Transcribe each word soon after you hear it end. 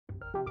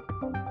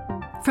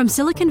From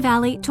Silicon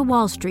Valley to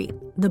Wall Street,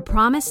 the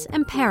promise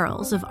and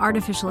perils of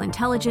artificial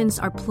intelligence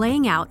are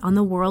playing out on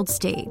the world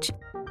stage.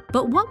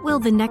 But what will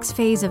the next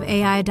phase of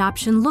AI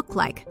adoption look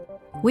like?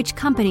 Which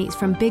companies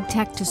from big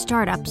tech to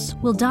startups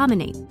will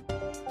dominate?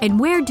 And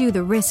where do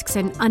the risks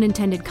and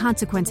unintended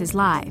consequences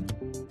lie?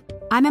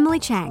 I'm Emily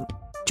Chang.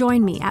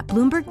 Join me at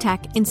Bloomberg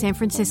Tech in San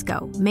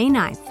Francisco, May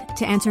 9th,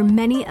 to answer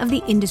many of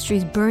the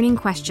industry's burning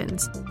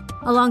questions,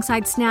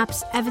 alongside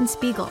Snap's Evan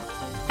Spiegel,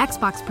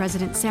 Xbox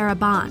President Sarah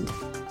Bond,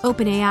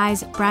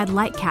 OpenAI's Brad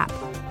Lightcap,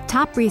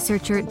 top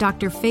researcher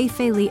Dr. Fei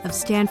Li of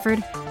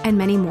Stanford, and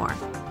many more.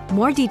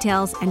 More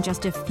details and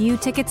just a few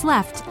tickets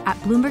left at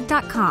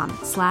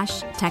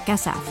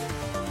Bloomberg.com/TechSF.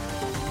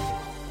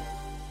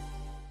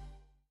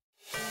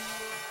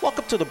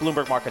 Welcome to the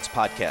Bloomberg Markets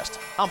Podcast.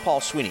 I'm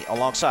Paul Sweeney,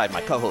 alongside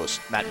my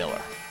co-host, Matt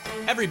Miller.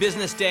 Every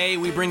business day,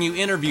 we bring you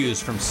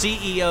interviews from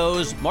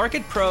CEOs,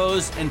 market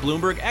pros, and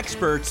Bloomberg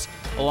experts,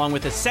 along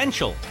with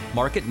essential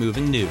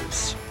market-moving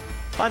news.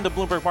 Find the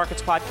Bloomberg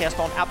Markets Podcast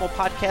on Apple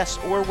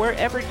Podcasts or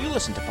wherever you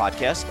listen to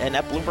podcasts and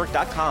at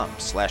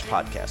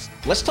Bloomberg.com/podcast.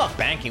 Let's talk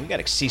banking. We got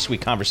a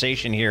C-suite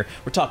conversation here.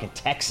 We're talking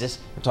Texas.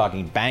 We're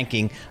talking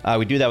banking.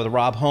 We do that with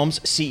Rob Holmes,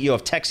 CEO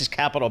of Texas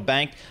Capital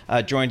Bank.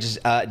 Joins us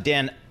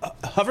Dan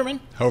Hoverman?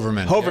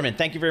 Hoverman. Yeah.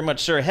 Thank you very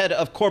much, sir. Head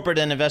of Corporate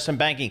and Investment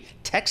Banking,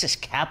 Texas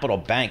Capital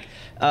Bank.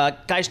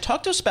 Guys,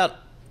 talk to us about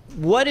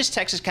what is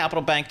Texas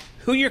Capital Bank?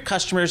 Who are your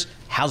customers?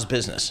 How's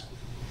business?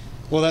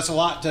 Well, that's a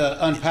lot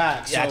to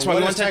unpack. Yeah, that's why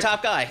we went to the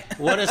top guy.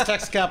 What is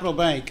Texas Capital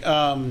Bank?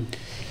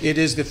 It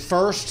is the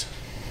first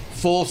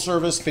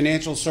full-service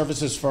financial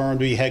services firm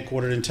to be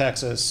headquartered in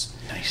Texas.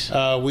 Nice.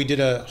 We did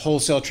a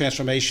wholesale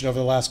transformation over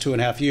the last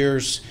 2.5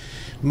 years.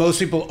 Most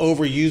people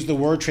overuse the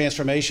word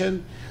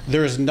transformation.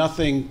 There is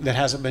nothing that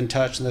hasn't been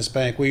touched in this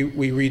bank. We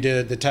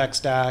redid the tech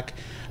stack,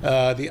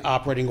 the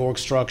operating org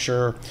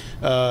structure,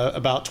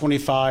 about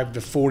 25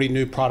 to 40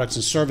 new products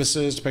and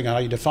services, depending on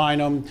how you define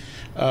them.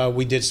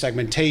 We did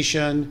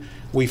segmentation.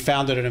 We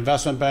founded an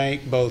investment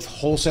bank, both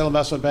wholesale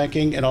investment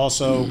banking and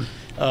also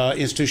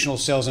institutional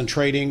sales and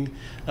trading.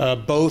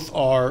 Both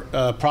are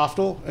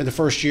profitable in the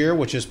first year,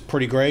 which is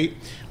pretty great.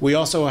 We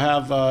also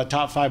have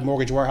top 5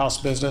 mortgage warehouse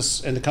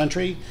business in the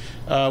country,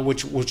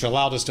 which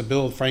allowed us to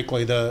build,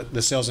 frankly,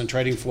 the sales and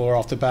trading floor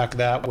off the back of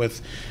that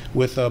with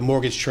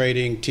mortgage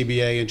trading,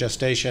 TBA, and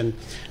gestation.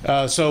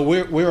 So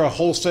we're a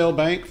wholesale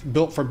bank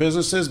built for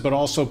businesses, but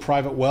also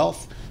private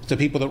wealth to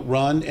people that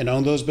run and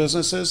own those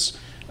businesses.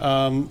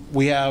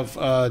 We have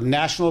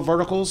national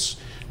verticals,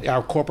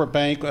 our corporate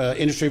bank,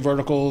 industry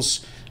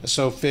verticals,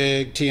 so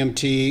FIG,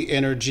 TMT,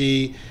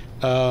 energy,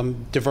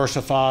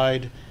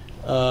 diversified,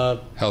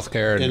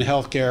 healthcare, and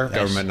healthcare,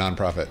 government,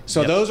 nonprofit.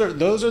 So those are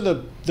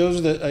the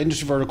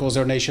industry verticals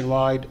that are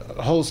nationwide.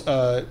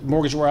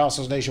 Mortgage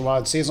warehouses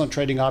nationwide, seasonal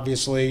trading,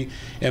 obviously,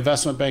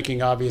 investment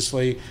banking,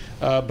 obviously,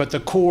 but the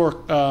core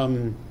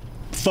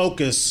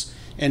focus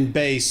and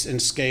base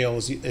and scale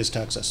is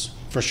Texas,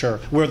 for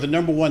sure. We're the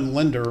number 1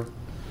 lender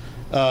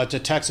to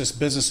Texas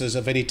businesses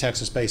of any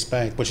Texas-based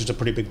bank, which is a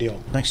pretty big deal.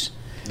 Nice.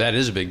 That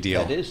is a big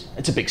deal. That is.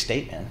 It's a big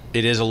state, man.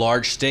 It is a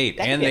large state,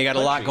 and they got a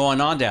lot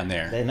going on down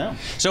there. They know.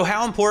 So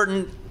how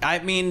important, I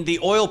mean, the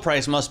oil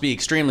price must be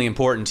extremely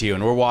important to you,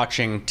 and we're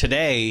watching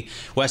today,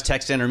 West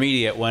Texas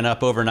Intermediate went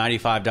up over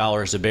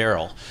 $95 a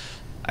barrel.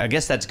 I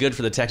guess that's good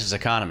for the Texas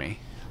economy.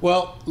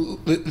 Well,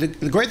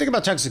 the great thing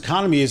about Texas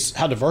economy is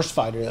how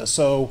diversified it is.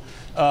 So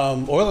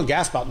oil and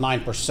gas about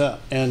 9%.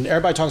 And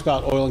everybody talks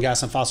about oil and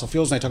gas and fossil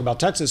fuels when they talk about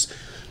Texas,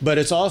 but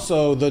it's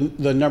also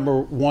the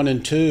number 1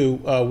 and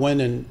 2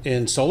 wind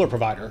and solar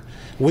provider.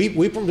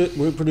 We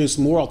produce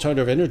more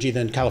alternative energy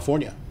than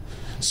California.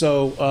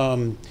 So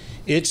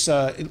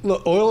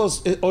look, oil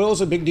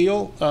is a big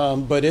deal,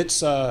 but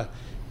it's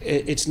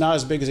not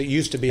as big as it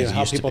used to be and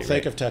how people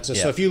think of Texas.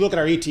 Yeah. So if you look at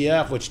our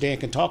ETF, which Dan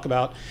can talk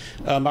about,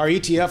 our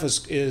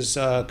ETF is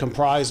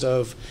comprised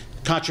of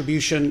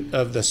contribution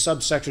of the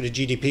subsector to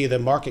GDP, the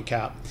market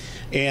cap.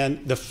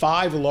 And the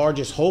 5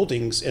 largest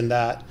holdings in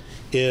that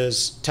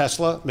is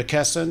Tesla,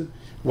 McKesson,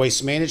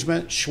 Waste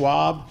Management,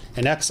 Schwab,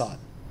 and Exxon.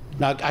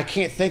 Now, I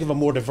can't think of a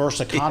more diverse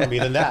economy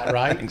than that,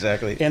 right?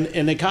 Exactly. And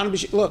the economy,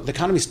 look, the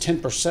economy is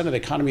 10% of the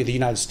economy of the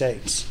United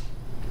States.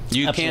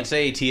 You can't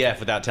say ETF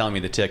without telling me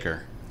the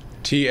ticker.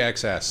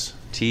 TXS.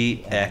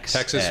 TXS.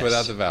 Texas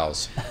without the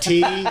vowels.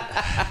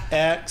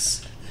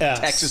 TXS.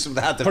 Texas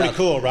without the Pretty vowels.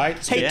 cool, right?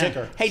 It's a good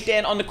ticker. Hey,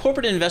 Dan, on the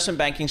corporate investment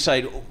banking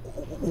side,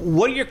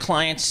 what are your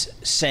clients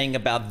saying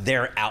about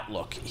their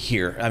outlook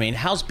here? I mean,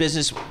 how's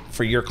business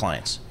for your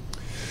clients?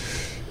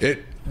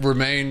 It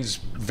remains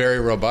very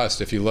robust.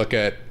 If you look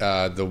at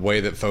the way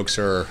that folks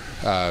are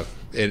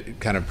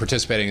kind of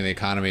participating in the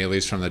economy, at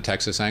least from the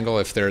Texas angle,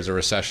 if there's a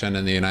recession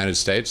in the United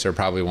States, there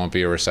probably won't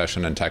be a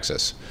recession in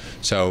Texas.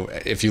 So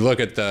if you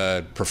look at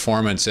the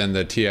performance in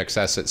the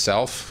TXS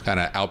itself, kind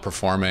of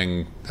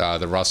outperforming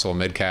the Russell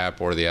Midcap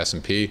or the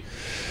S&P,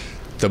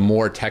 the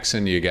more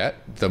Texan you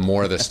get, the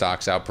more the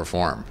stocks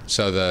outperform.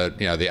 So the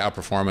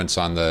outperformance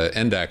on the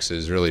index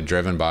is really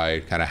driven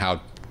by kind of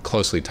how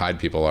closely tied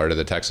people are to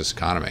the Texas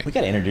economy. We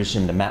got to introduce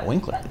him to Matt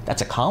Winkler.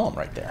 That's a column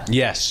right there.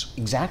 Yes.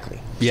 Exactly.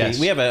 Yes.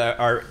 See, we have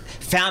our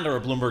founder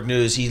of Bloomberg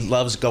News. He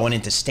loves going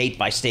into state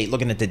by state,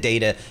 looking at the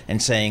data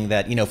and saying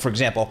that, for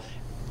example,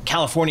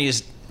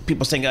 California's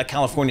people saying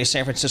California,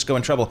 San Francisco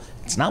in trouble.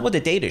 It's not what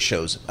the data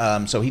shows.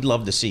 So he'd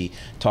love to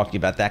talk to you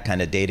about that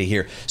kind of data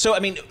here. So,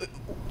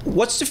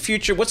 what's the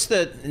future? What's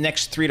the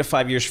next 3 to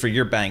 5 years for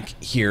your bank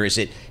here? Is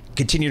it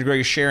continue to grow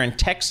your share in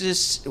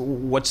Texas?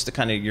 What's the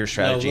kind of your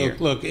strategy here?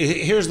 Look,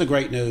 here's the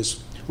great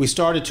news. We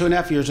started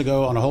 2.5 years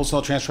ago on a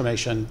wholesale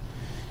transformation.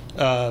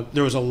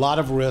 There was a lot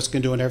of risk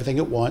in doing everything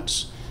at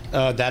once.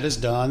 That is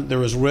done. There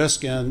was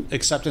risk in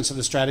acceptance of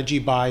the strategy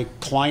by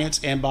clients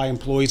and by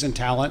employees and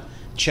talent.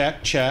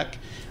 Check.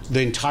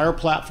 The entire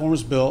platform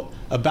was built.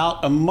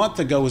 About a month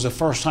ago was the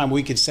first time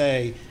we could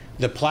say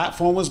the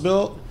platform was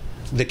built,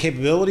 the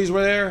capabilities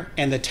were there,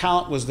 and the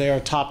talent was there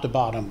top to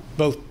bottom,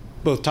 both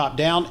top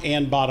down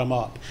and bottom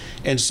up.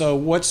 And so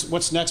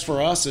what's next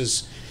for us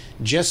is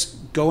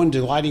just going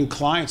delighting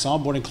clients,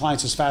 onboarding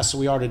clients as fast as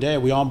we are today.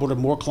 We onboarded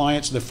more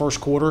clients in the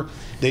first quarter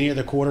than any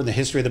other quarter in the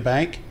history of the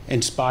bank,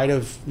 in spite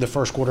of the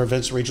first quarter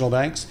events of regional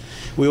banks.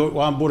 We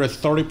onboarded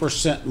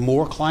 30%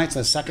 more clients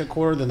in the second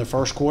quarter than the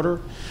first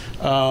quarter.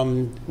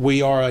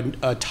 We are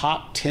a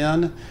top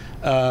 10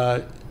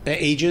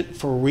 agent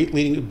for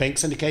leading bank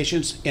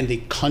syndications in the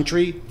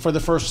country for the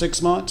first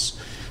 6 months.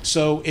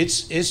 So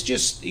it's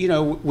just,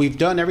 we've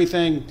done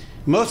everything.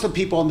 Most of the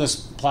people on this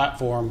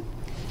platform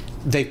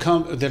that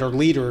are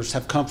leaders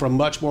have come from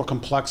much more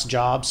complex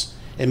jobs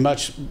and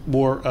much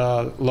more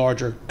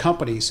larger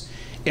companies.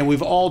 And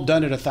we've all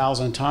done it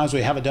 1,000 times.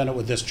 We haven't done it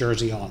with this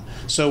jersey on.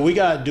 So we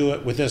got to do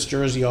it with this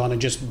jersey on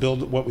and just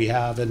build what we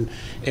have. And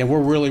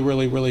we're really,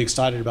 really, really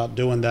excited about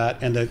doing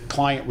that. And the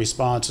client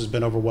response has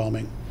been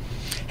overwhelming.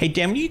 Hey,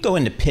 Dan, when you go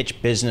into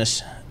pitch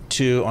business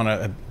on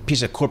a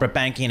piece of corporate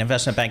banking,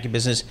 investment banking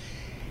business,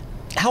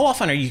 how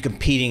often are you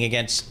competing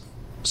against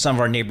some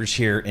of our neighbors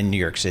here in New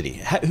York City?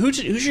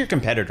 Who's your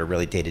competitor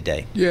really day to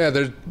day? Yeah,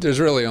 there's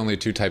really only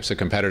two types of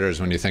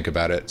competitors when you think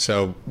about it.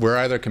 So we're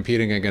either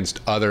competing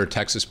against other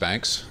Texas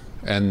banks,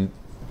 and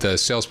the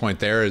sales point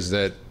there is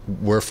that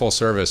we're full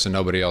service and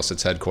nobody else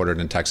that's headquartered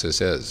in Texas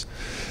is.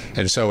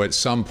 And so at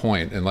some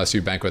point, unless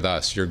you bank with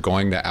us, you're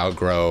going to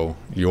outgrow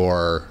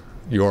your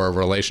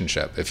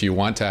relationship. If you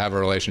want to have a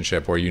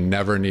relationship where you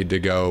never need to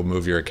go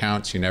move your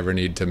accounts, you never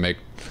need to make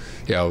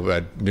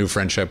a new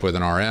friendship with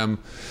an RM.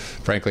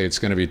 Frankly, it's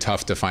going to be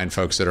tough to find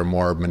folks that are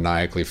more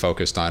maniacally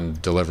focused on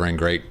delivering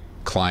great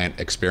client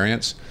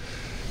experience.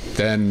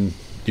 Then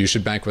you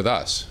should bank with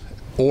us.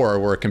 Or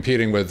we're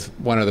competing with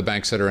one of the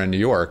banks that are in New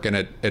York, and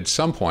at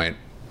some point,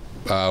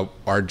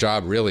 our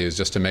job really is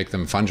just to make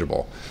them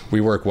fungible.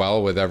 We work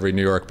well with every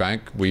New York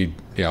bank.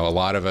 A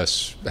lot of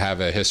us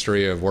have a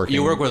history of working.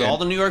 You work with all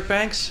the New York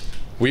banks?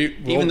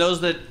 Even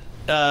those that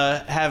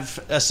have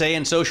a say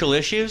in social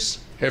issues?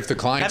 If the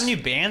clients, haven't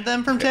you banned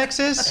them from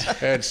Texas?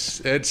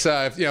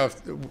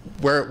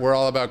 We're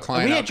all about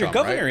client. We had your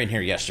governor right? in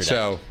here yesterday.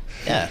 So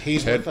yeah,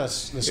 he's with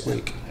us this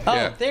week. Oh,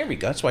 yeah. There we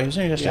go. That's why he was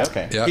here yesterday. Yeah.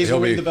 Okay. Yeah, He's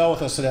going to ring the bell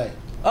with us today.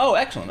 Oh,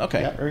 excellent. Okay,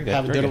 Yeah. very good.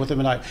 Having very dinner good. with him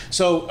tonight.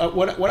 So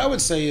what I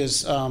would say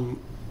is,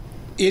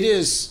 it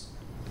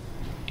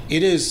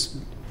is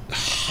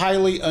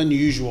highly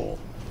unusual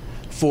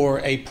for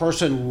a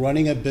person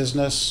running a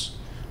business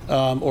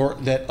or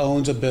that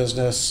owns a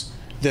business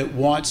that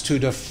wants to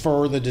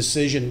defer the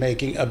decision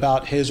making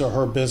about his or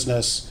her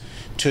business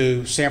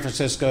to San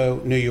Francisco,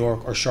 New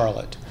York, or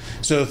Charlotte.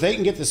 So if they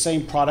can get the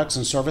same products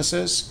and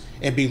services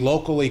and be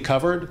locally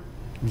covered,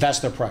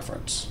 that's their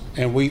preference.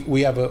 And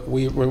we have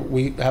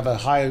a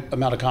high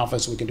amount of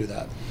confidence we can do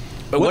that.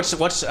 But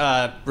what's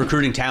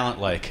recruiting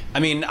talent like? I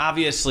mean,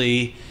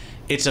 obviously,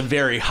 it's a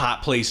very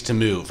hot place to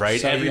move,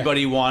 right? So,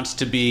 Everybody wants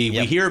to be.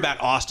 Yep. We hear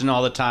about Austin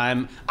all the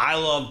time. I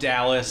love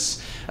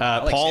Dallas.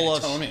 Paul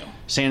loves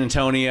San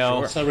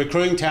Antonio. Sure. So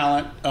recruiting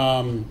talent.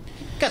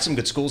 Got some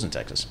good schools in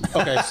Texas.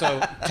 Okay, so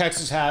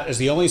Texas is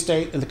the only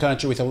state in the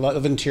country with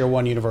 11 Tier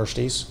 1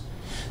 universities.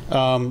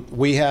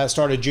 We have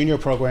started a junior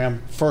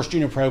program, first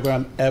junior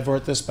program ever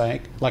at this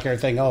bank, like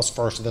everything else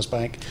first at this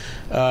bank.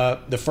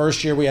 The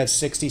first year we had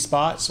 60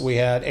 spots. We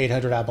had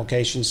 800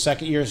 applications.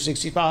 Second year,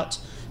 60 spots,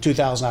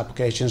 2,000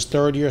 applications.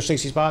 Third year,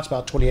 60 spots,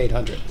 about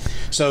 2,800.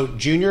 So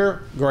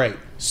junior, great.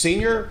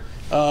 Senior,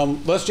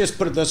 let's just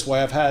put it this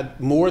way. I've had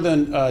more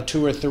than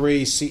 2 or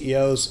 3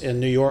 CEOs in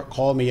New York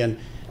call me and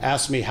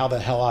ask me how the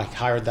hell I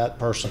hired that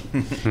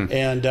person.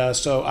 And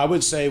so I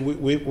would say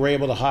we were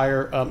able to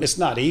hire. It's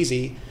not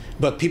easy,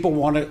 but people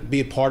want to be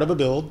a part of a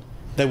build.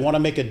 They want to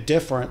make a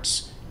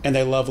difference, and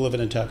they love living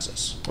in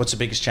Texas. What's the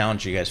biggest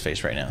challenge you guys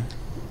face right now?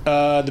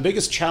 The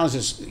biggest challenge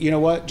is,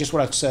 just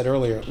what I said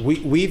earlier.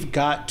 We've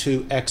got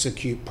to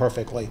execute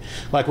perfectly.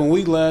 Like when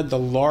we led the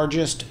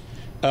largest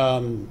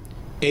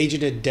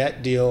agented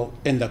debt deal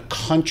in the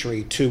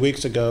country 2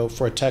 weeks ago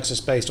for a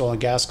Texas-based oil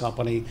and gas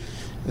company.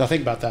 Now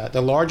think about that.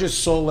 The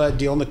largest sole-led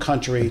deal in the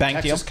country,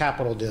 Texas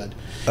Capital did.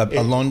 A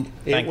loan?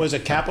 It was a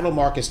capital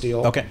markets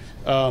deal. Okay.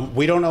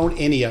 We don't own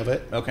any of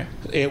it. Okay.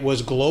 It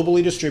was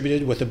globally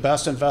distributed with the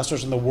best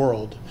investors in the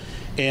world.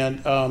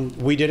 And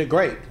we did it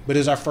great, but it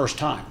was our first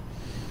time.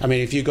 I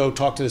mean, if you go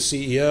talk to the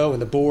CEO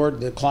and the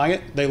board, the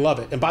client, they love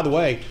it. And by the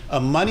way, a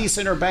money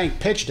center bank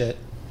pitched a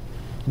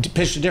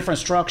different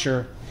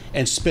structure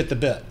and spit the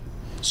bit.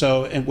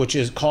 So, which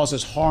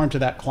causes harm to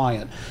that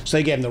client. So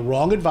they gave them the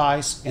wrong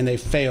advice and they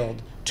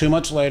failed. 2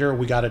 months later,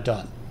 we got it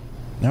done.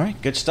 All right,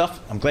 good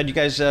stuff. I'm glad you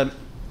guys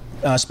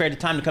spared the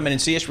time to come in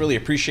and see us. Really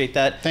appreciate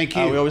that. Thank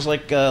you. We always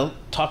like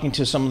talking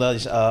to some of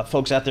those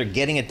folks out there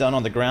getting it done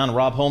on the ground.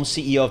 Rob Holmes,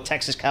 CEO of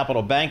Texas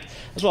Capital Bank,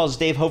 as well as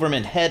Dave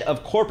Hoverman, Head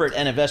of Corporate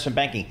and Investment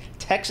Banking.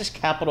 Texas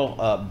Capital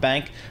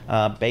Bank,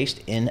 based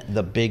in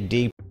the Big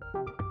D.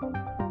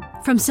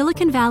 From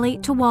Silicon Valley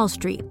to Wall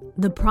Street,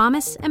 the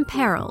promise and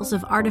perils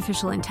of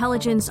artificial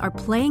intelligence are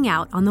playing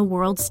out on the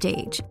world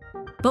stage.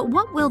 But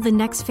what will the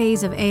next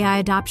phase of AI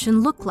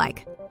adoption look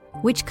like?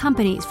 Which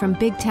companies from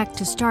big tech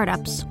to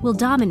startups will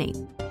dominate?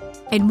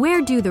 And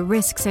where do the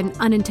risks and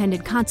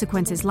unintended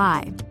consequences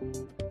lie?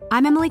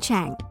 I'm Emily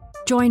Chang.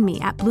 Join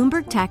me at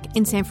Bloomberg Tech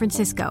in San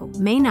Francisco,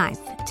 May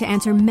 9th, to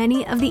answer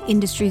many of the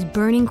industry's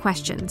burning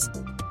questions,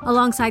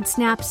 alongside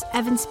Snap's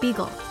Evan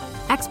Spiegel,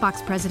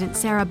 Xbox President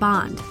Sarah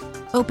Bond,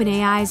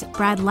 OpenAI's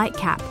Brad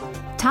Lightcap,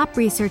 top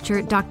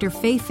researcher Dr.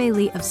 Fei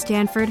Li of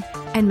Stanford,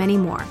 and many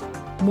more.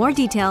 More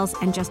details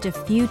and just a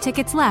few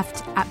tickets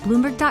left at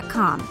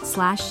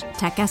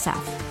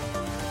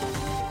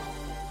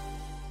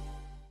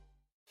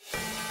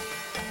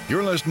Bloomberg.com/TechSF.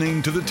 You're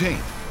listening to The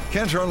Tape.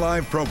 Catch our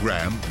live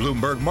program,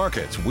 Bloomberg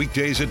Markets,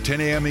 weekdays at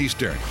 10 a.m.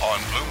 Eastern on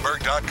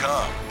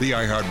Bloomberg.com, the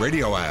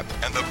iHeartRadio app,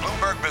 and the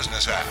Bloomberg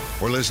Business app,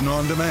 or listen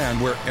on demand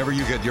wherever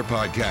you get your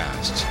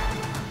podcasts.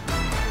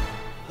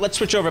 Let's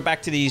switch over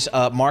back to these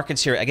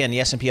markets here. Again, the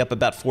S&P up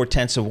about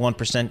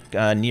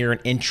 0.4%, near an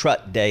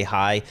intraday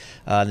high.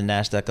 The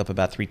NASDAQ up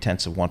about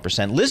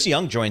 0.3%. Liz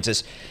Young joins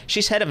us.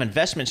 She's head of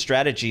investment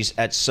strategies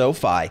at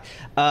SoFi.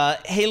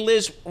 Hey,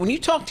 Liz, when you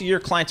talk to your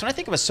clients, when I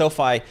think of a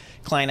SoFi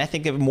client, I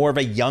think of more of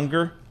a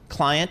younger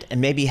client and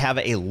maybe have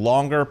a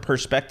longer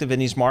perspective in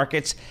these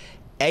markets.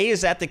 A, is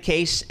that the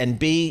case? And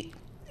B,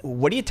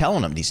 what are you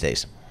telling them these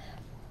days?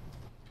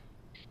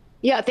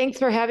 Yeah, thanks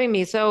for having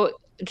me. So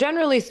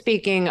generally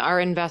speaking, our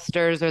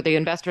investors or the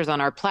investors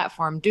on our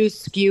platform do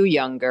skew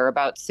younger.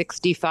 About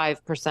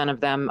 65%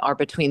 of them are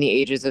between the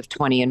ages of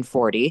 20 and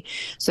 40.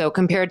 So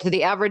compared to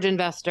the average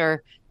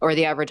investor or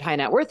the average high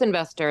net worth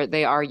investor,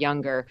 they are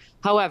younger.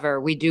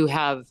 However, we do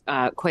have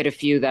quite a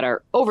few that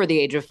are over the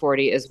age of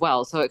 40 as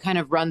well. So it kind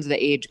of runs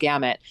the age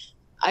gamut.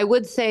 I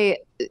would say,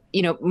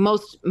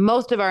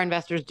 most of our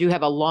investors do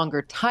have a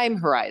longer time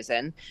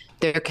horizon.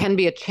 There can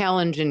be a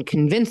challenge in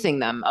convincing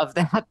them of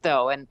that,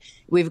 though. And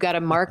we've got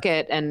a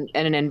market and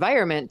an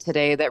environment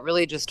today that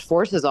really just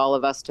forces all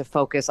of us to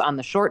focus on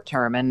the short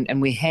term.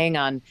 And we hang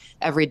on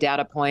every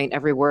data point,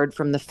 every word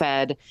from the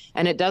Fed.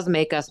 And it does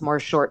make us more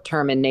short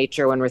term in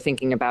nature when we're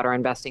thinking about our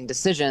investing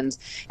decisions.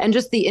 And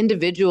just the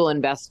individual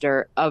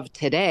investor of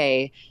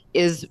today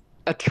is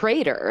a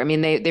trader. I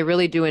mean, they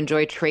really do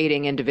enjoy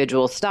trading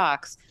individual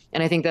stocks.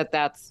 And I think that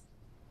that's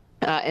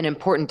an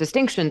important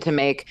distinction to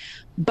make.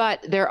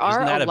 But there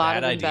are a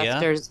lot of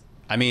investors.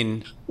 I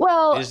mean,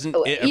 well, isn't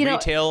a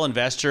retail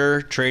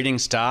investor trading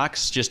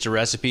stocks just a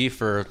recipe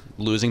for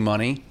losing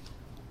money?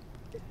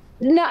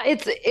 No,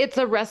 it's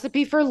a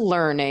recipe for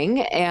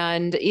learning,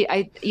 and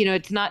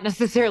it's not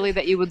necessarily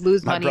that you would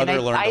lose money. My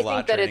brother learned a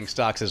lot trading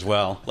stocks as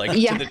well, like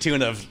to the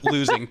tune of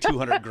losing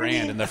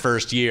 $200,000 in the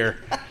first year.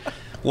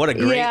 What a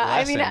great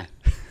lesson. I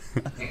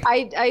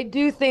mean, I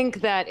do think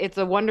that it's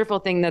a wonderful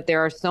thing that there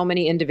are so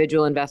many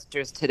individual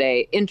investors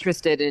today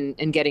interested in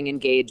getting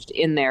engaged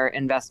in their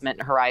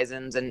investment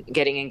horizons and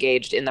getting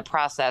engaged in the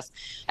process.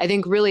 I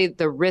think really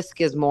the risk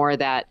is more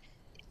that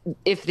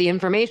if the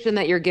information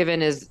that you're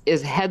given is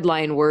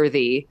headline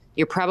worthy,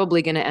 you're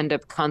probably going to end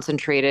up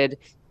concentrated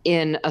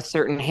in a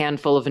certain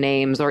handful of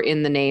names or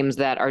in the names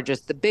that are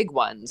just the big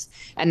ones.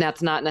 And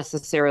that's not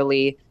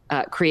necessarily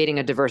creating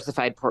a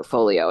diversified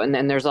portfolio. And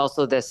then there's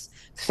also this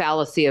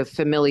fallacy of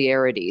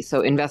familiarity.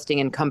 So investing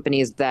in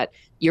companies that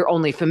you're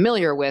only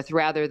familiar with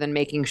rather than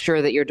making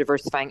sure that you're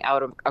diversifying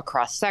out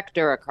across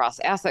sector, across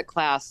asset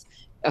class,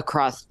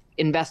 across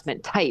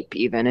investment type,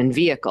 even, and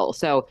vehicle.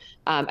 So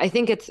I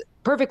think it's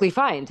perfectly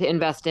fine to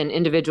invest in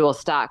individual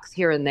stocks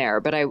here and there,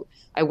 but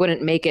I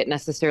wouldn't make it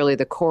necessarily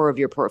the core of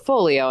your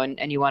portfolio,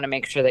 and you want to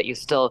make sure that you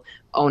still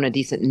own a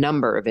decent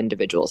number of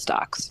individual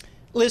stocks.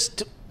 Liz,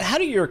 how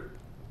do your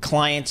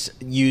clients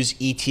use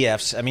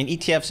ETFs? I mean,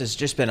 ETFs has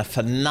just been a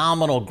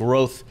phenomenal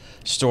growth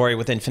story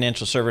within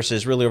financial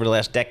services really over the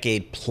last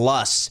decade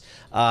plus.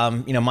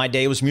 My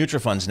day was mutual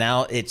funds.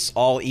 Now it's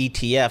all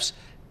ETFs.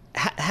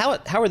 How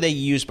are they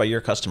used by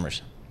your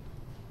customers?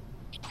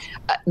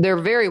 They're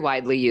very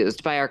widely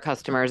used by our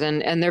customers,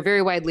 and they're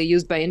very widely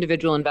used by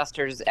individual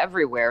investors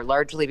everywhere,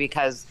 largely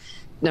because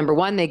number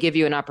one, they give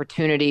you an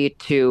opportunity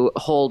to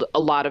hold a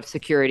lot of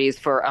securities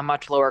for a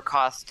much lower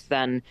cost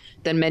than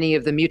many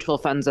of the mutual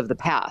funds of the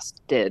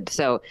past did.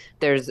 So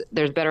there's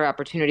better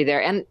opportunity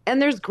there, and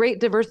there's great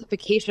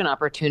diversification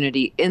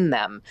opportunity in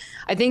them.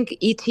 I think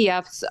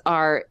ETFs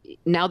are,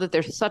 now that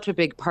they're such a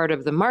big part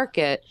of the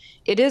market,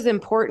 it is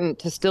important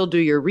to still do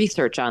your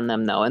research on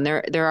them, though. And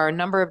there are a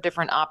number of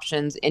different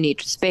options in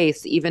each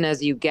space, even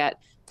as you get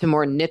to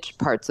more niche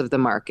parts of the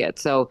market.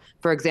 So,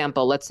 for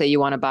example, let's say you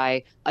want to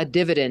buy a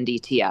dividend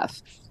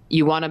ETF.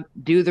 You want to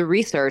do the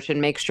research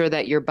and make sure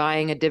that you're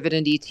buying a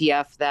dividend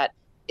ETF that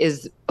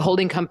is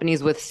holding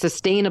companies with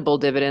sustainable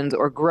dividends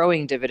or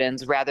growing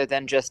dividends rather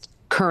than just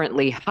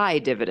currently high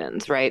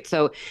dividends, right?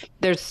 So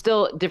there's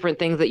still different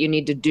things that you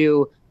need to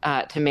do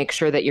to make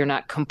sure that you're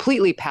not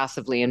completely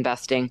passively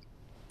investing.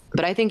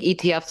 But I think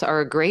ETFs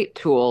are a great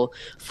tool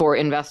for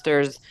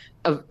investors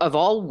of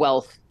all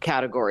wealth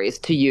categories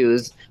to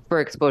use for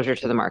exposure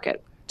to the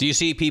market. Do you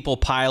see people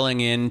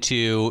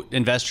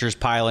investors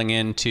piling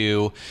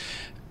into,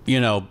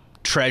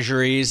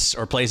 treasuries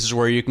or places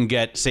where you can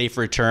get safe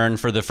return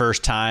for the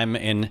first time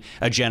in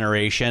a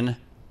generation?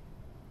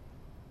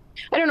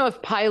 I don't know if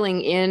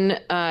piling in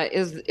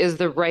is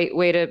the right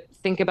way to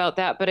think about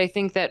that, but I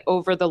think that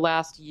over the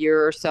last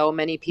year or so,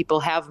 many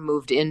people have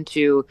moved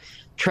into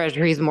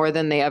treasuries more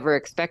than they ever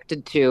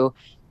expected to,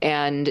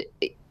 and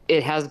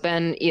it has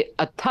been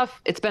a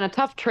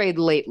tough trade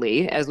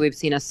lately, as we've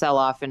seen a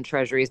sell-off in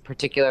treasuries,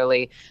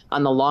 particularly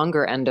on the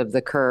longer end of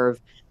the curve.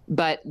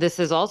 But this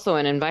is also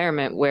an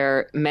environment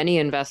where many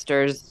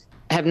investors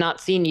have not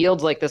seen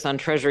yields like this on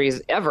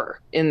treasuries ever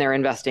in their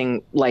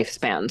investing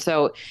lifespan.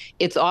 So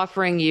it's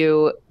offering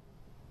you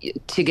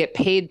to get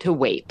paid to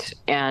wait.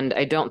 And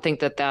I don't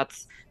think that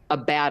that's a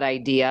bad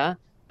idea.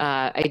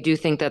 I do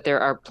think that there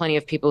are plenty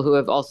of people who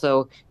have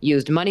also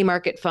used money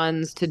market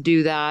funds to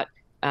do that.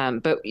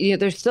 But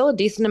there's still a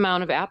decent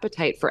amount of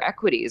appetite for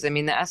equities. I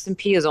mean, the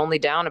S&P is only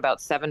down about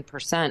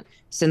 7%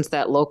 since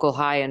that local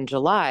high in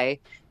July,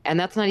 and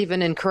that's not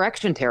even in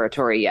correction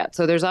territory yet.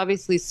 So there's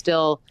obviously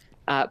still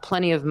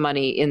plenty of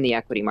money in the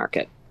equity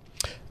market.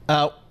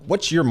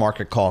 What's your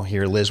market call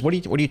here, Liz? What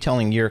are you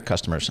telling your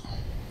customers?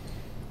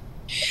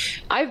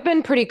 I've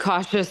been pretty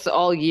cautious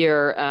all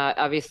year,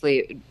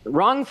 obviously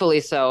wrongfully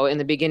so in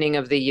the beginning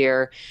of the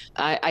year.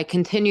 I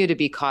continue to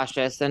be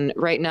cautious. And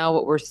right now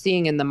what we're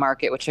seeing in the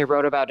market, which I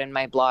wrote about in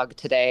my blog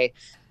today,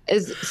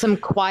 is some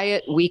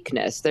quiet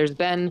weakness. There's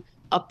been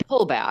a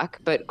pullback,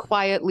 but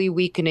quietly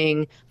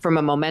weakening from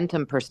a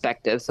momentum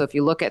perspective. So if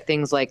you look at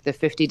things like the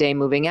 50-day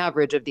moving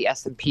average of the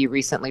S&P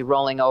recently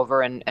rolling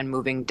over and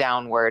moving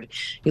downward,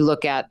 you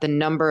look at the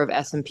number of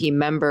S&P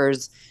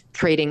members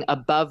trading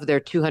above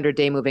their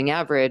 200-day moving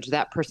average,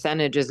 that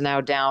percentage is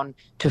now down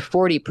to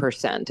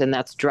 40%, and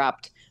that's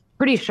dropped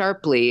pretty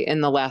sharply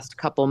in the last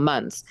couple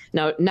months.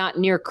 Now, not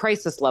near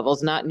crisis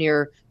levels, not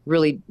near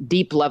really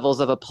deep levels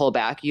of a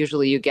pullback.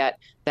 Usually you get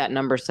that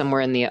number somewhere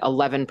in the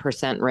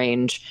 11%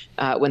 range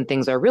when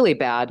things are really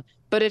bad,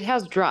 but it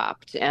has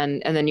dropped.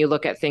 And then you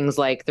look at things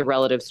like the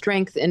relative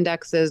strength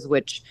indexes,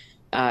 which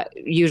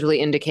usually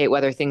indicate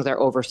whether things are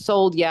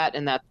oversold yet.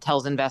 And that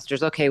tells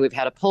investors, okay, we've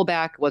had a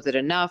pullback. Was it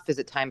enough? Is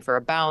it time for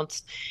a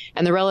bounce?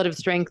 And the relative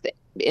strength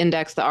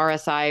index, the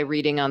RSI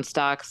reading on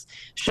stocks,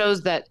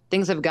 shows that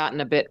things have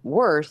gotten a bit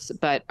worse,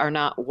 but are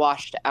not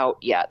washed out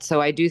yet. So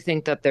I do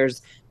think that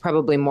there's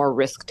probably more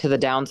risk to the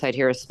downside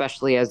here,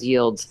 especially as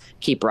yields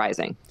keep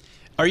rising.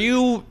 Are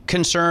you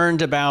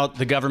concerned about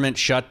the government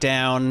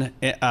shutdown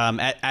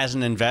as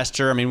an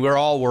investor? I mean, we're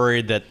all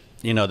worried that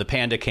the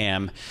panda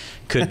cam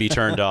could be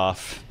turned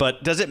off,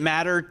 but does it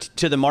matter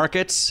to the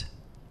markets?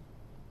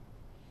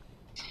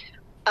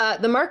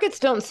 The markets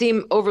don't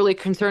seem overly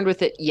concerned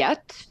with it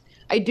yet.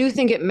 I do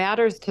think it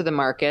matters to the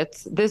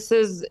markets. This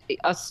is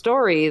a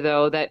story,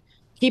 though, that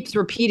keeps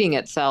repeating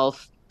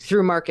itself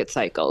through market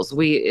cycles.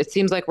 It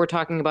seems like we're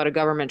talking about a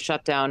government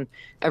shutdown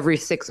every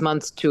 6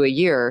 months to a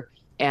year,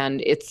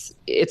 and it's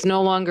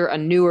no longer a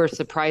new or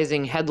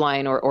surprising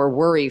headline or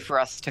worry for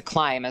us to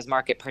climb as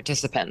market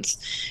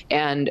participants.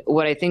 And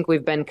what I think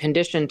we've been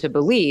conditioned to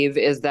believe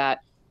is that,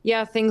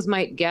 yeah, things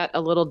might get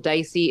a little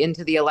dicey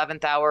into the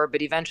 11th hour,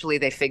 but eventually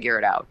they figure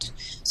it out.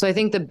 So I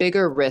think the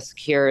bigger risk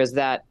here is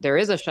that there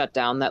is a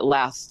shutdown that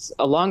lasts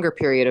a longer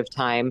period of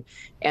time,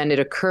 and it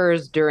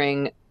occurs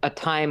during a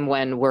time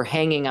when we're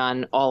hanging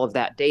on all of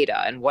that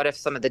data. And what if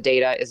some of the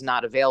data is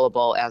not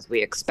available as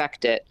we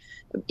expect it,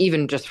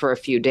 even just for a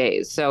few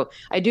days? So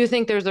I do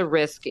think there's a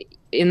risk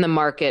in the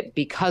market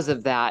because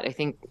of that. I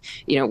think,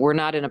 we're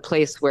not in a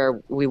place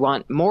where we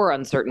want more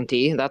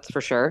uncertainty, that's for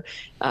sure.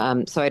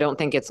 So I don't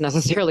think it's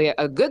necessarily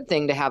a good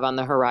thing to have on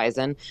the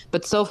horizon.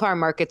 But so far,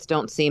 markets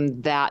don't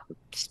seem that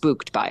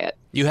spooked by it.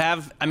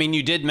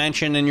 You did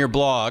mention in your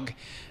blog,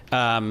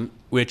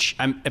 which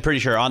I'm pretty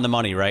sure on the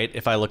money, right?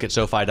 If I look at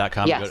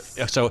SoFi.com. Yes.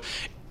 So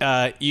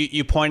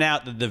you point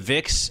out that the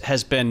VIX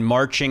has been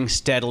marching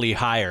steadily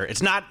higher.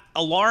 It's not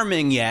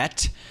alarming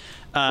yet,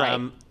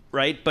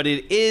 right? But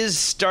it is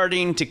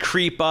starting to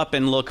creep up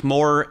and look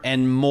more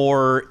and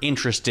more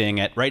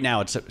interesting. Right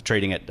now, it's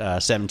trading at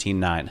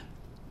 17.9.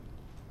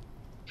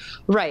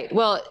 Right.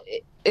 Well,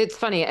 it's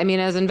funny. I mean,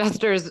 as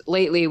investors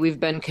lately, we've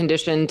been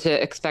conditioned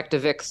to expect a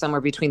VIX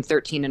somewhere between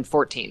 13 and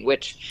 14,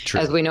 which,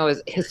 True. as we know,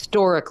 is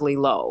historically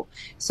low.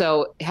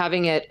 So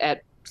having it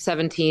at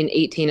 17,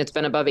 18, it's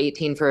been above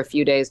 18 for a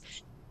few days.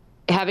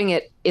 Having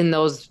it in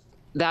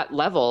that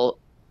level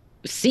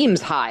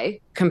seems high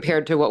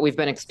compared to what we've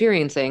been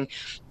experiencing.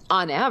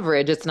 On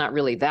average, it's not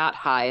really that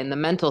high, and the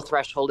mental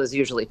threshold is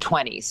usually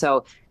 20.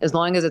 So as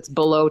long as it's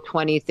below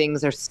 20,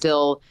 things are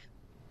still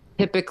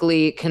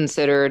typically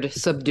considered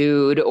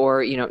subdued,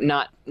 or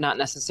not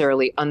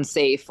necessarily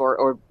unsafe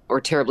or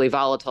terribly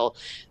volatile.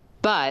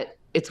 But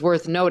it's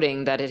worth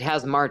noting that it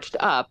has marched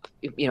up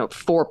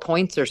 4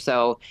 points or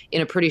so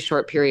in a pretty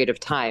short period of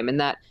time, and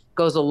that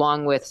goes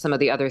along with some of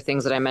the other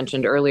things that I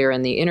mentioned earlier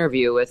in the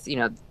interview, with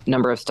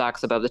number of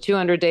stocks above the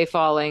 200-day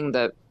falling,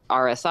 the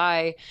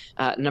RSI,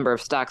 number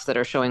of stocks that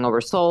are showing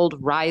oversold,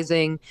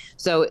 rising.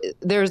 So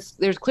there's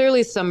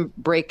clearly some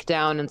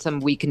breakdown and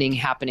some weakening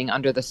happening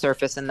under the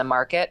surface in the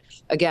market.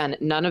 Again,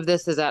 none of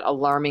this is at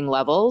alarming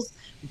levels,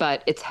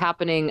 but it's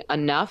happening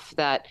enough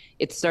that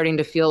it's starting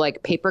to feel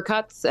like paper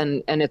cuts,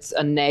 and it's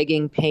a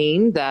nagging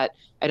pain that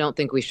I don't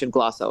think we should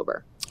gloss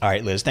over. All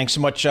right, Liz, thanks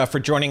so much for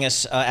joining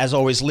us. As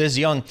always, Liz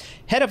Young,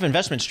 Head of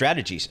Investment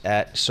Strategies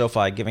at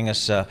SoFi, giving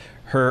us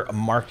her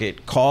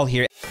market call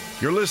here.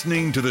 You're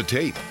listening to The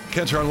Tape.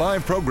 Catch our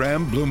live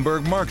program,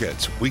 Bloomberg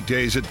Markets,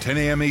 weekdays at 10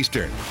 a.m.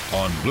 Eastern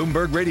on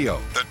Bloomberg Radio,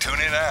 the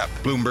TuneIn app,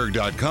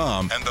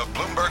 Bloomberg.com, and the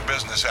Bloomberg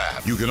Business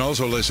app. You can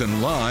also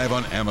listen live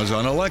on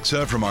Amazon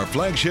Alexa from our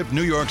flagship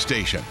New York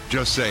station.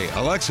 Just say,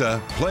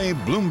 Alexa, play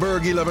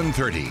Bloomberg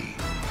 1130.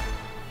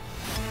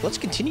 Let's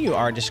continue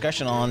our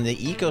discussion on the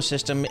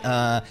ecosystem,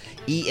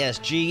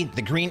 ESG,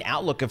 the green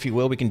outlook, if you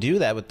will. We can do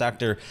that with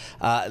Dr.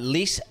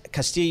 Liz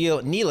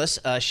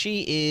Castillo-Nealis.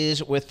 She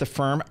is with the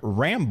firm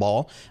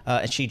Ramball,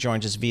 and she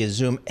joins us via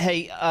Zoom.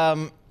 Hey,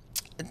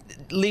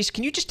 Liz,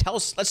 can you just tell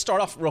us, let's start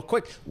off real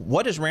quick,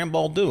 what does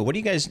Ramball do? What are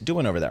you guys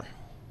doing over there?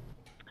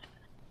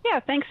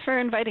 Yeah, thanks for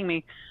inviting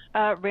me.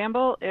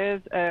 Ramball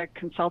is a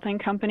consulting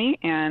company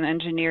and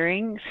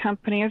engineering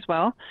company as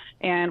well,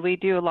 and we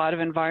do a lot of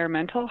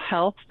environmental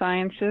health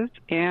sciences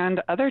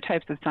and other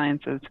types of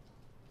sciences.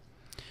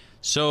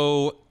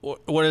 So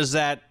what is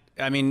that?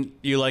 I mean,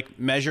 you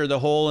measure the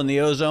hole in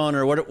the ozone,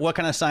 or what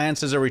kind of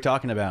sciences are we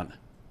talking about?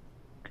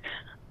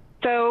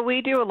 So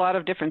we do a lot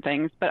of different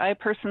things, but I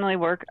personally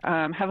work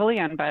heavily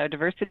on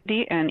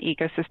biodiversity and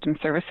ecosystem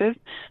services.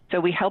 So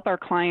we help our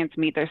clients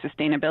meet their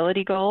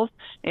sustainability goals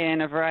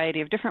in a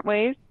variety of different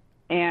ways,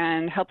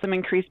 and help them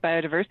increase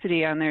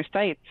biodiversity on their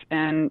sites,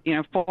 and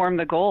form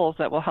the goals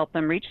that will help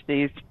them reach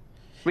the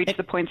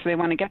points they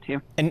want to get to.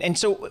 And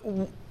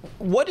so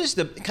what is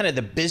the kind of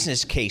the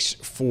business case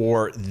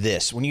for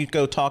this? When you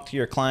go talk to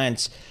your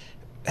clients,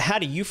 how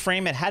do you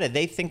frame it? How do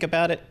they think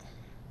about it?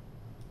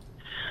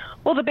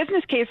 Well, the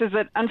business case is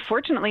that,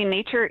 unfortunately,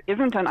 nature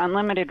isn't an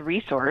unlimited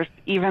resource,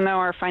 even though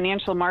our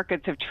financial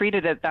markets have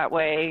treated it that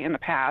way in the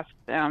past.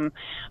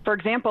 For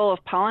example, if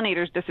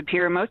pollinators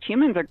disappear, most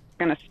humans are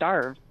going to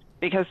starve,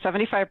 because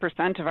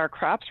 75% of our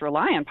crops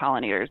rely on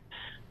pollinators.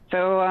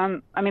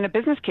 So, the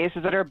business case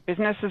is that our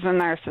businesses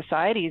and our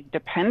societies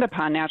depend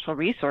upon natural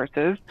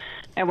resources,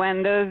 and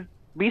when those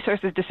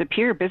resources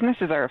disappear,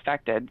 businesses are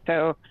affected.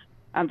 So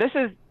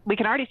we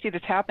can already see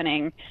this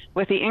happening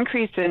with the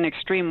increase in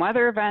extreme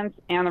weather events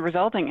and the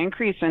resulting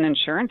increase in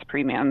insurance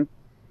premiums.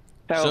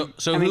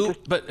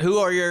 Who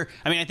are your?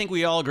 I think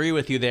we all agree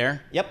with you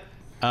there. Yep.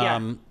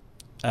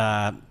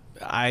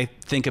 I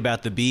think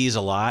about the bees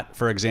a lot,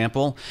 for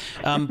example.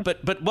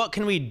 But what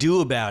can we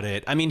do about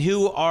it?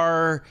 Who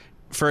are,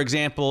 for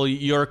example,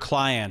 your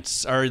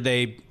clients? Are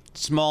they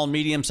small,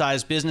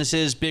 medium-sized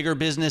businesses, bigger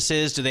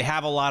businesses? Do they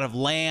have a lot of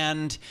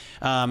land?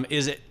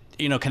 Is it,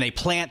 can they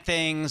plant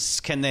things?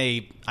 Can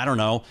they,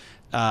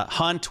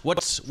 hunt?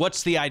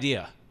 What's the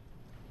idea?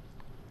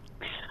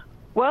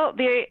 Well,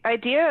 the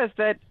idea is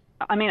that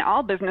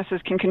all businesses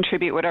can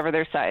contribute whatever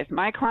their size.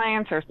 My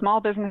clients are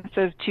small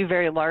businesses to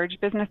very large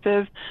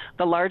businesses.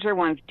 The larger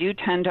ones do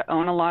tend to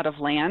own a lot of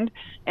land,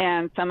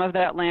 and some of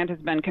that land has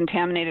been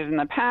contaminated in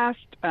the past,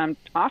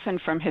 often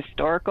from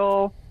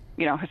historical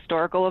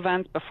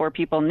events, before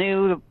people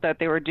knew that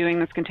they were doing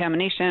this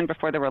contamination,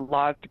 before there were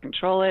laws to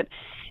control it.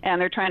 And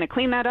they're trying to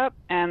clean that up,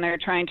 and they're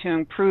trying to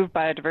improve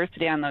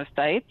biodiversity on those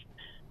sites.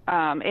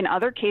 In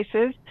other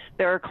cases,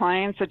 there are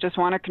clients that just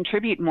want to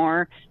contribute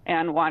more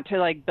and want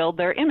to build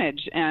their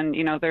image and,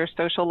 their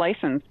social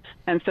license.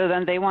 And so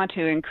then they want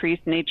to increase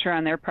nature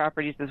on their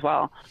properties as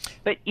well.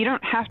 But you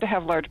don't have to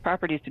have large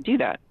properties to do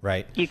that.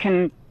 Right. You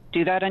can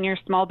do that on your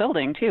small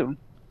building too.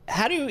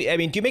 How do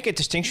you make a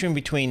distinction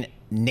between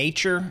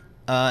nature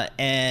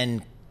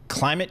and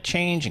climate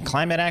change and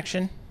climate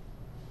action?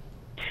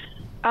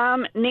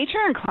 Nature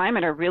and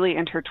climate are really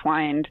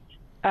intertwined.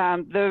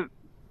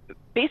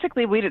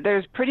 Basically,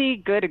 there's pretty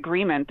good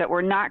agreement that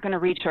we're not going to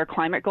reach our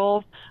climate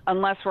goals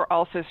unless we're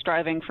also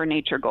striving for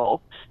nature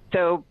goals.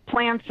 So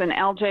plants and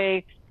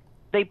algae,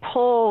 they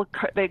pull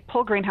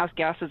greenhouse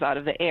gases out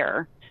of the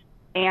air.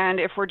 And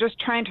if we're just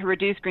trying to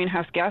reduce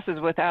greenhouse gases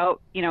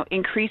without,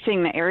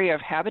 increasing the area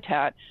of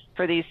habitat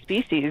for these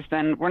species,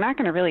 then we're not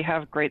going to really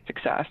have great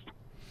success.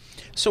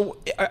 So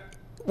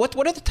what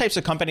are the types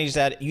of companies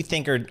that you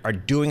think are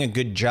doing a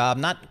good job,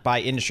 not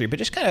by industry, but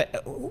just kind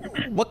of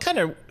what kind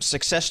of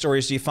success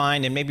stories do you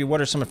find, and maybe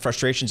what are some of the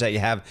frustrations that you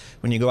have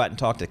when you go out and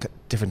talk to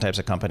different types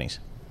of companies?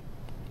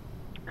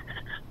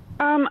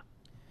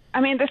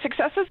 The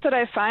successes that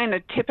I find are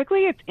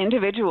typically it's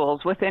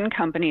individuals within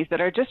companies that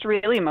are just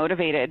really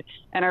motivated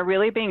and are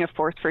really being a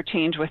force for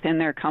change within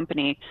their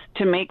company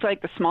to make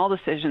like the small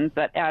decisions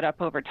that add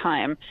up over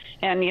time.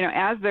 And,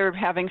 as they're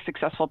having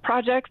successful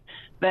projects,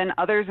 then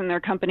others in their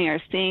company are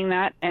seeing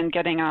that and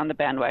getting on the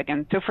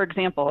bandwagon. So, for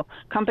example,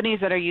 companies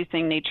that are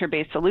using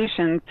nature-based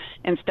solutions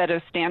instead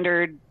of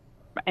standard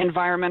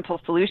environmental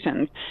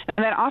solutions.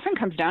 And that often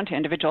comes down to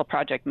individual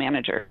project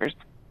managers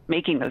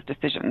making those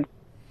decisions.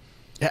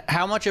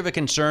 How much of a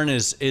concern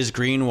is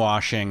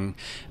greenwashing?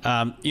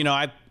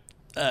 I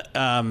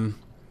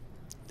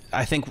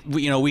think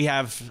we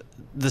have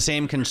the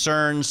same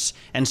concerns,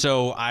 and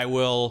so I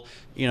will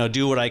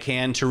do what I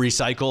can to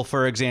recycle,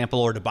 for example,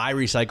 or to buy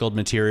recycled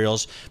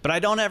materials. But I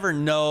don't ever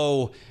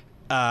know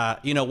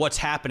what's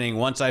happening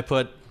once I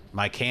put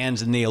my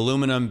cans in the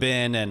aluminum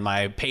bin and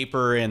my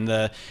paper in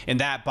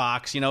that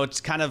box.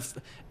 It's kind of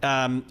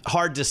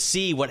hard to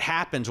see what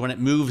happens when it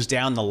moves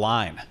down the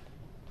line.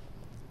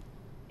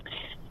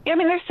 Yeah,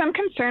 there's some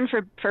concern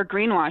for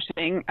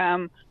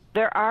greenwashing.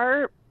 There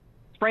are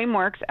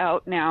frameworks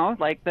out now,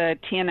 like the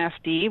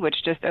TNFD,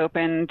 which just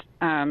opened,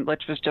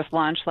 which was just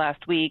launched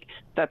last week.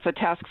 That's a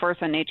task force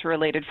on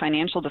nature-related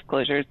financial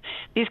disclosures.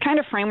 These kind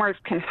of frameworks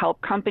can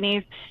help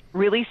companies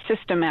really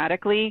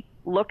systematically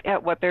look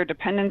at what their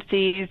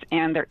dependencies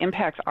and their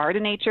impacts are to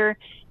nature,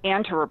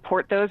 and to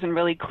report those in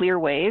really clear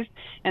ways.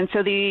 And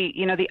so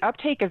the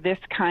uptake of this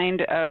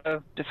kind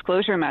of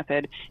disclosure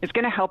method is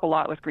going to help a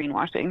lot with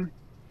greenwashing.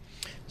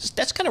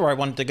 That's kind of where I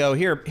wanted to go.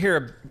 Here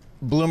at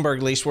Bloomberg,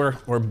 at least,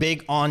 we're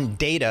big on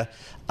data.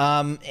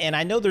 And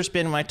I know there's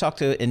been, when I talk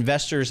to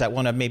investors that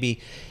want to maybe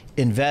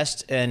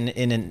invest in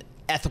an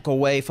ethical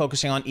way,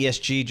 focusing on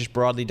ESG, just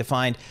broadly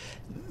defined,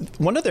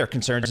 one of their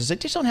concerns is they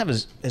just don't have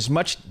as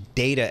much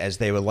data as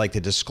they would like.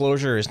 The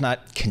disclosure is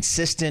not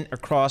consistent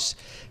across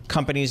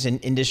companies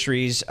and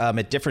industries.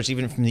 It differs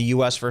even from the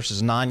U.S.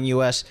 versus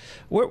non-U.S.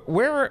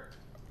 Where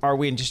are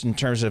we in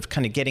terms of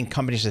kind of getting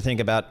companies to think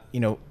about,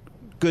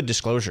 good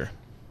disclosure?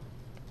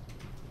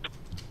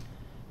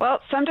 Well,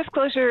 some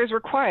disclosure is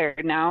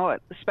required now,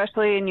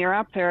 especially in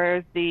Europe.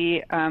 There's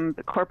the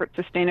Corporate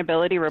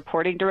Sustainability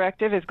Reporting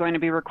Directive is going to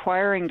be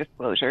requiring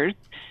disclosures.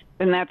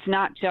 And that's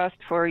not just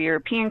for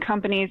European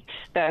companies,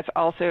 that's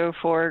also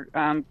for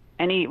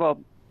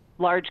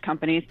large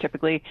companies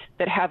typically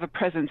that have a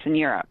presence in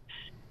Europe.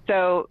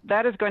 So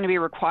that is going to be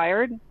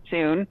required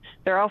soon.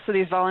 There are also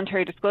these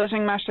voluntary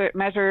disclosing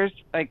measures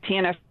like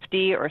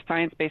TNFD or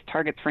science-based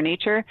targets for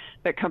nature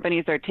that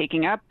companies are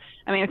taking up.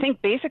 I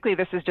think basically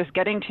this is just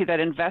getting to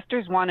that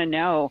investors want to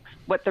know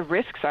what the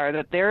risks are,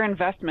 that their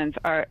investments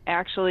are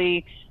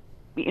actually,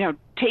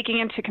 taking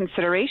into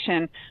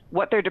consideration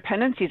what their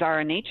dependencies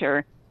are in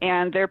nature,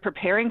 and they're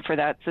preparing for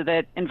that so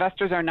that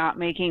investors are not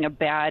making a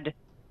bad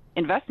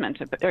investment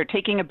or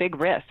taking a big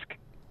risk.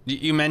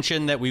 You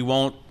mentioned that we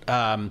won't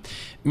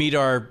meet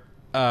our,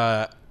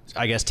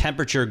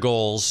 temperature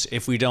goals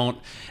if we don't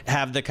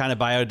have the kind of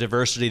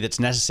biodiversity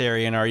that's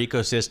necessary in our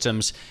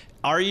ecosystems.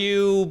 Are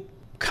you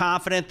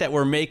confident that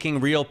we're making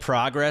real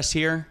progress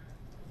here?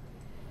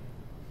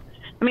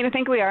 I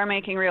think we are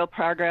making real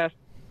progress.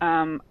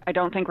 I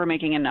don't think we're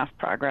making enough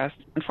progress,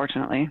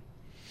 unfortunately.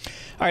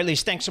 All right,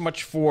 Lise, thanks so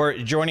much for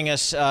joining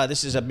us.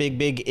 This is a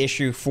big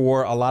issue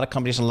for a lot of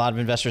companies and a lot of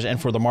investors and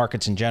for the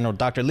markets in general.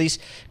 Dr. Lise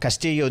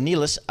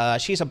Castillo-Nealis,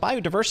 she's a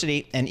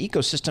biodiversity and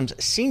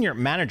ecosystems senior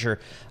manager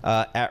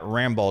at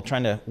Ramboll,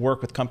 trying to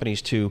work with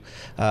companies to,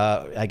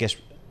 a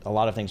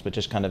lot of things, but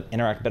just kind of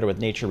interact better with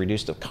nature,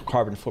 reduce the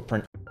carbon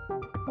footprint.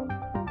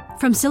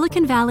 From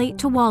Silicon Valley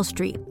to Wall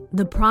Street,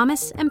 the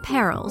promise and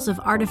perils of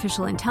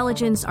artificial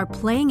intelligence are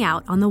playing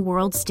out on the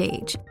world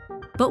stage.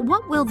 But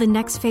what will the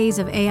next phase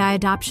of AI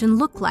adoption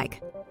look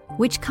like?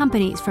 Which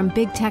companies from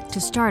big tech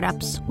to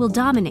startups will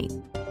dominate?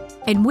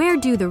 And where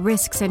do the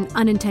risks and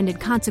unintended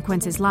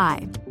consequences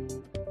lie?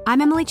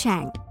 I'm Emily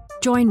Chang.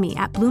 Join me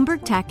at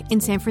Bloomberg Tech in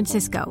San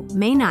Francisco,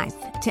 May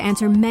 9th, to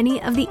answer many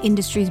of the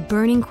industry's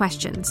burning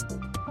questions,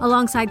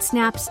 alongside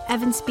Snap's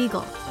Evan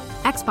Spiegel,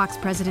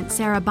 Xbox President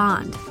Sarah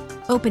Bond,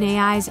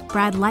 OpenAI's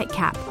Brad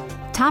Lightcap,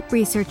 top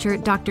researcher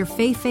Dr.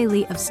 Fei-Fei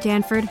Li of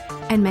Stanford,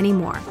 and many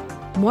more.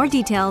 More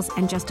details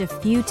and just a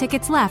few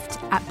tickets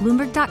left at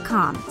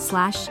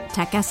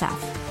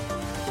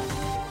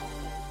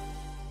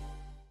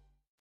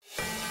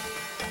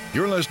Bloomberg.com/TechSF.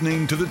 You're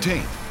listening to The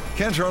Tape.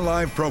 Catch our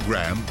live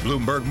program,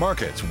 Bloomberg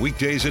Markets,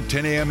 weekdays at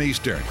 10 a.m.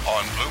 Eastern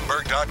on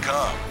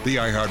Bloomberg.com, the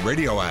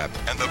iHeartRadio app,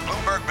 and the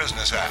Bloomberg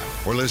Business app,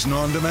 or listen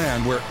on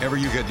demand wherever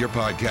you get your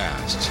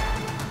podcasts.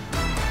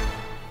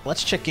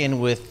 Let's check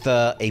in with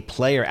a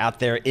player out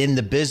there in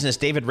the business.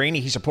 David Rainey,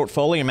 he's a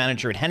portfolio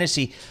manager at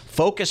Hennessy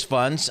Focus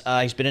Funds.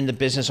 He's been in the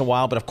business a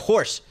while, but of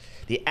course,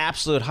 the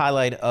absolute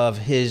highlight of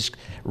his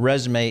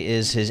resume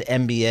is his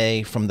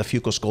MBA from the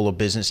Fuqua School of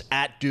Business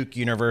at Duke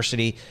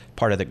University,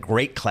 part of the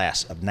great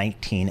class of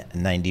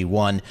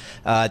 1991.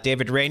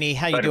 David Rainey,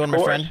 how you doing,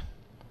 my friend?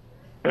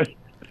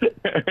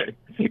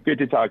 Good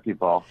to talk to you,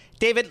 Paul.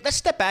 David, let's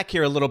step back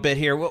here a little bit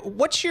here.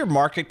 What's your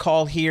market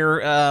call here?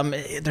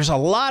 There's a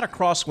lot of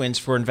crosswinds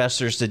for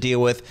investors to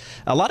deal with,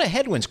 a lot of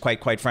headwinds,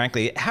 quite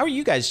frankly. How are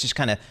you guys just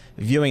kind of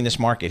viewing this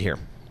market here?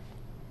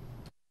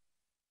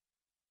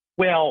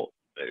 Well,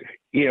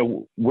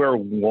 we're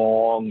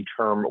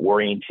long-term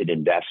oriented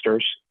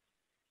investors,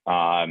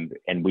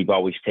 and we've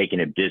always taken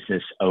a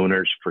business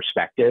owner's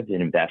perspective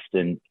and invest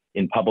in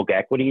public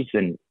equities.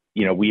 And,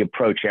 we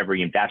approach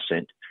every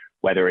investment,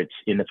 whether it's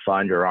in the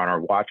fund or on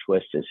our watch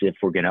list, as if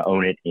we're going to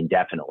own it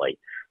indefinitely.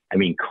 I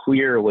mean,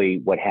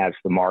 clearly what has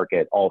the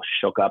market all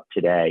shook up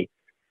today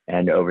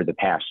and over the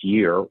past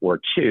year or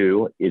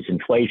two is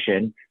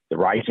inflation, the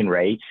rising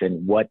rates,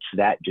 and what's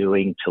that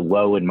doing to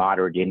low and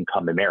moderate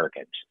income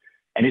Americans.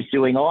 And it's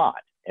doing a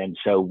lot. And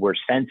so we're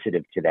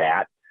sensitive to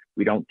that.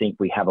 We don't think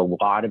we have a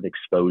lot of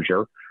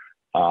exposure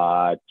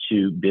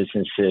to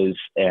businesses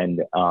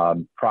and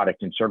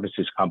product and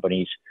services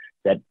companies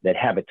that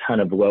have a ton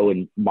of low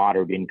and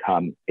moderate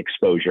income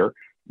exposure,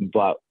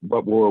 but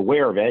we're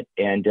aware of it.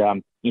 And,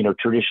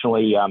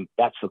 traditionally,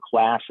 that's the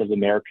class of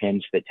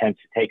Americans that tends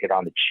to take it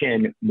on the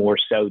chin more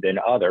so than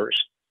others.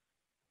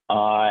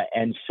 But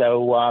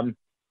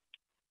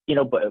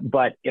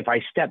if I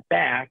step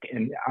back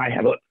and I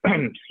have a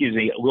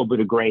little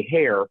bit of gray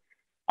hair,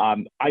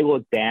 I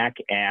look back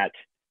at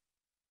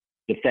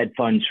the Fed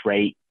funds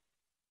rate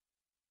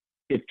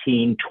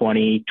 15,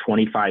 20,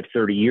 25,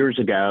 30 years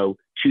ago,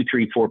 2,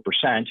 3, 4%,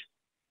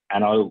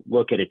 and I'll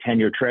look at a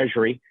 10-year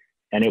Treasury,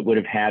 and it would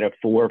have had a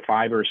 4,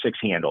 5, or 6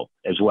 handle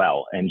as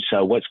well. And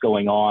so what's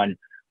going on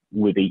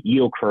with the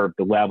yield curve,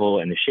 the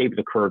level, and the shape of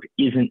the curve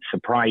isn't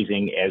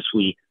surprising as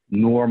we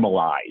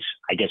normalize.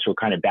 I guess we're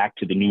kind of back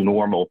to the new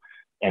normal,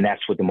 and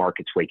that's what the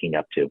market's waking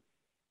up to.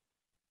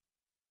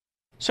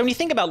 So when you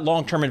think about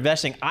long-term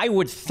investing, I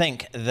would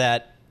think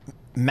that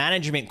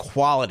management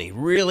quality,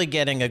 really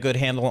getting a good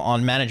handle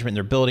on management,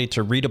 their ability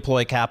to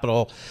redeploy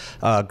capital,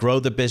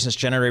 grow the business,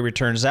 generate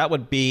returns, that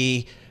would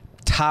be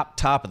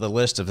top of the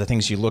list of the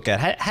things you look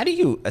at. How do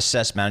you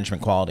assess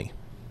management quality?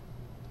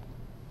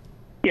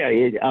 Yeah,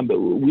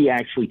 we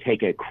actually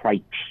take a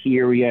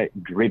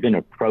criteria-driven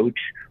approach.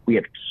 We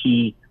have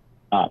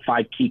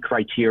 5 key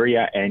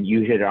criteria, and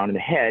you hit it on the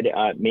head.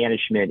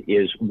 Management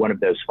is one of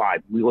those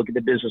 5. We look at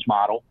the business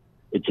model,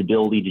 its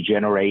ability to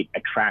generate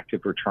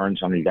attractive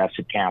returns on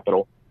invested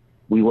capital.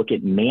 We look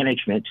at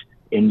management,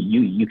 and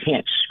you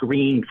can't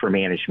screen for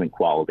management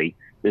quality.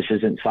 This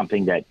isn't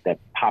something that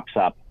pops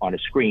up on a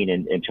screen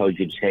and tells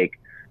you to take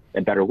a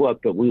better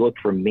look, but we look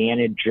for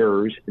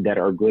managers that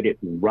are good at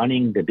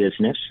running the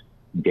business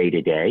day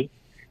to day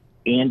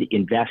and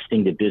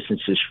investing the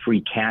business's free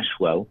cash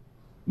flow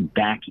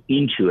back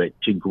into it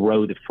to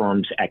grow the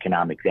firm's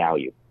economic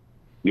value.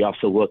 We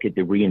also look at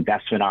the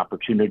reinvestment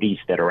opportunities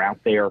that are out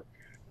there.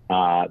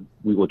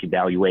 We look at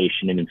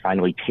valuation, and then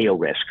finally tail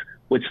risk.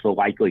 What's the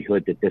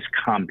likelihood that this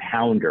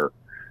compounder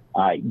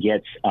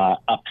gets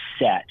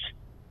upset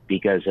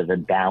because of a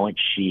balance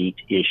sheet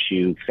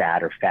issue,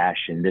 fad or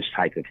fashion, this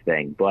type of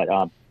thing? But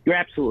you're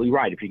absolutely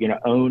right. If you're going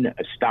to own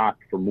a stock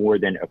for more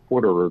than a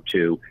quarter or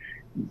two,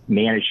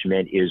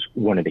 management is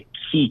one of the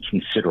key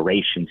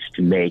considerations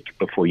to make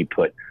before you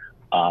put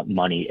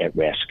money at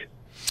risk.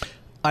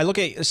 I look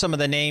at some of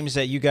the names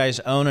that you guys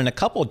own, and a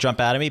couple jump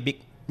out at me.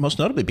 Most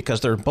notably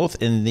because they're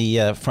both in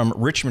the from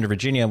Richmond,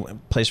 Virginia, a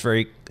place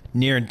very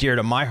near and dear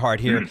to my heart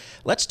here.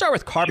 Let's start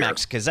with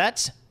CarMax, because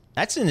that's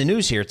in the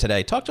news here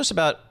today. Talk to us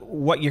about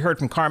what you heard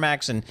from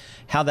CarMax and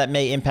how that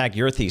may impact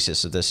your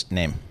thesis of this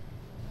name.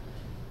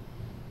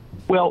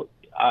 Well,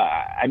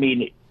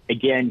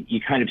 again, you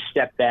kind of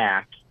step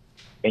back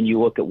and you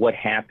look at what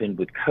happened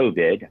with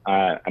COVID.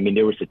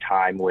 There was a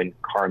time when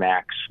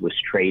CarMax was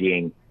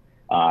trading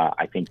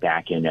I think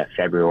back in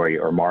February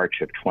or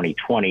March of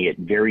 2020 at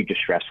very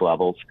distressed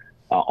levels,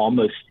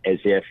 almost as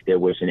if there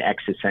was an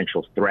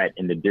existential threat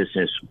and the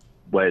business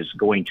was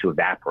going to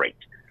evaporate.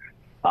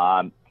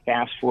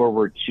 Fast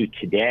forward to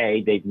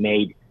today, they've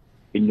made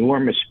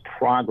enormous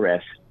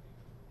progress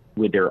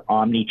with their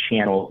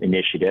omni-channel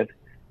initiative.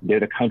 They're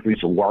the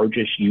country's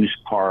largest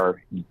used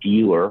car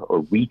dealer or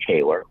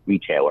retailer,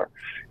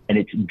 and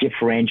its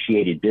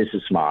differentiated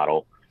business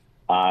model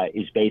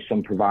is based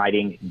on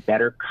providing a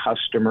better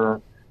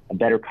customer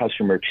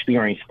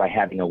experience by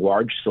having a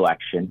large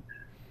selection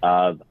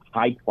of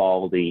high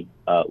quality,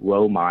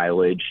 low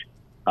mileage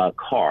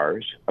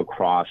cars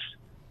across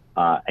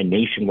a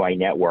nationwide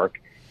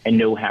network and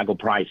no haggle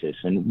prices.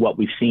 And what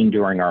we've seen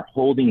during our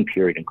holding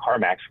period in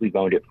CarMax, we've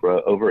owned it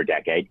for over a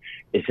decade,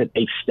 is that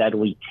they've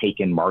steadily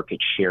taken market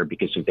share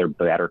because of their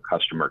better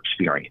customer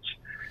experience.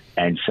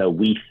 And so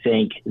we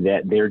think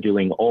that they're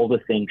doing all the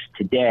things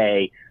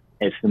today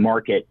as the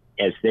market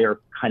as they're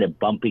kind of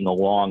bumping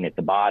along at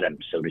the bottom,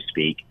 so to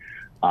speak,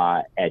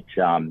 at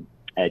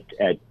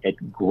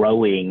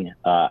growing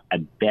a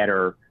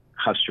better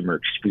customer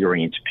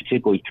experience,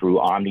 particularly through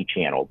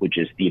omnichannel, which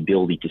is the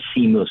ability to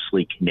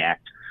seamlessly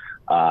connect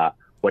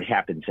what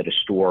happens at a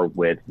store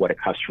with what a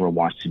customer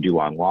wants to do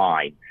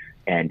online,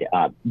 and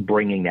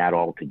bringing that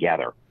all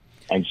together.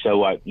 And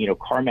so,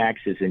 CarMax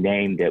is a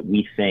name that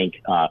we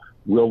think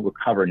will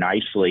recover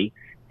nicely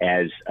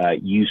as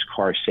used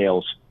car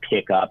sales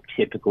pick up.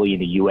 Typically in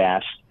the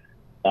U.S.,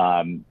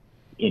 in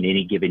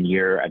any given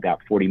year,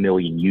 about 40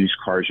 million used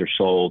cars are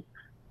sold.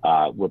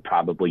 We're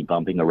probably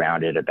bumping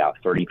around at about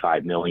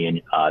 35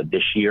 million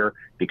this year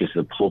because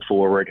of the pull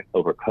forward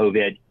over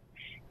COVID.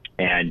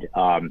 And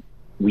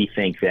we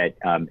think that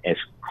as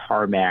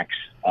CarMax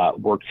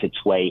works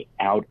its way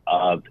out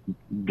of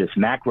this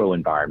macro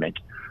environment,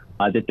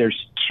 that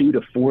there's $2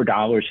 to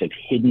 $4 of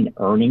hidden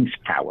earnings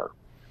power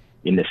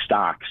in the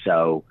stock.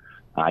 So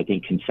I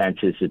think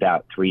consensus is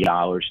about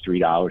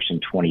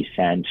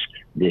 $3.20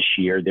 this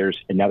year.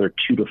 There's another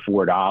 $2 to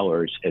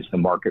 $4 as the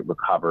market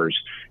recovers,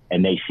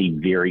 and they see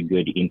very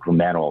good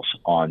incrementals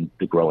on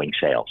the growing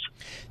sales.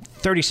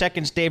 30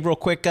 seconds, Dave, real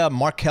quick.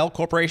 Markel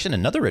Corporation,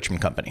 another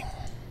Richmond company.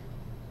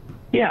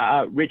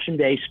 Yeah,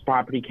 Richmond-based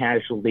property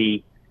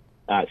casualty,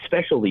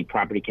 specialty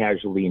property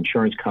casualty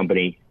insurance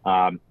company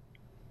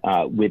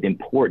with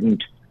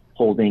important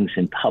holdings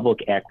in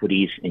public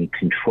equities and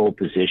control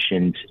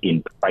positions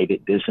in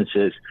private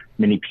businesses.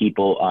 Many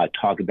people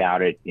talk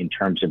about it in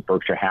terms of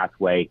Berkshire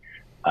Hathaway,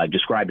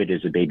 describe it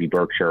as a baby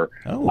Berkshire.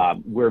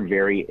 We're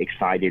very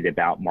excited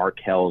about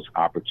Markel's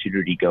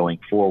opportunity going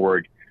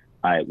forward.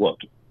 Look,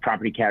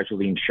 property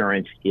casualty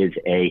insurance is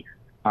a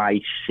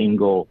high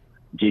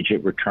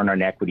single-digit return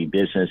on equity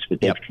business,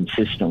 but they've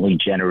consistently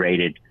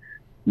generated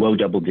low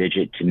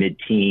double-digit to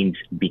mid-teens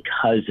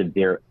because of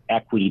their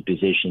equity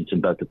positions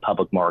in both the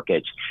public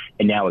markets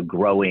and now a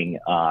growing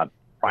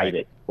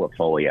private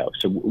portfolio.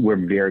 So we're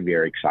very,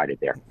 very excited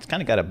there. It's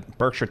kind of got a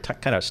Berkshire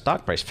kind of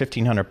stock price,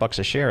 $1,500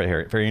 a share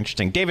here. Very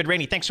interesting. David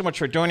Rainey, thanks so much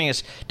for joining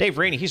us. Dave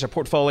Rainey, he's our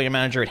portfolio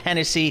manager at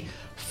Hennessy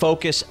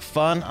Focus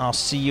Fund. I'll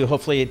see you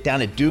hopefully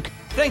down at Duke.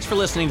 Thanks for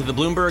listening to the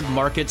Bloomberg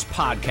Markets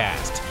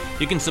Podcast.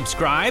 You can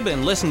subscribe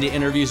and listen to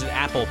interviews at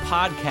Apple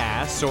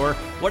Podcasts or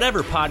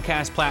whatever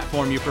podcast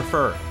platform you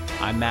prefer.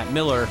 I'm Matt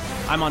Miller.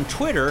 I'm on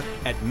Twitter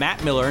at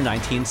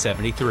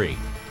MattMiller1973.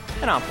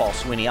 And I'm Paul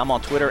Sweeney. I'm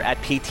on Twitter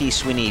at PT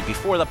Sweeney.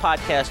 Before the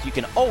podcast, you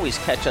can always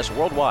catch us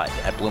worldwide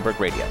at Bloomberg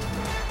Radio.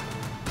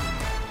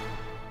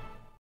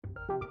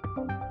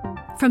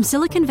 From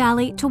Silicon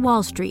Valley to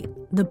Wall Street,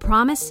 the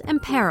promise and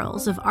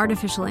perils of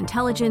artificial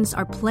intelligence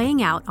are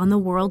playing out on the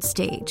world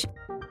stage.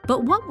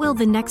 But what will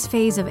the next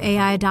phase of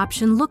AI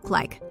adoption look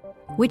like?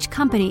 Which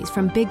companies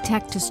from big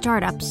tech to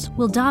startups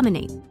will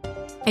dominate?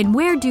 And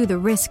where do the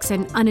risks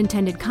and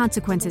unintended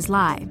consequences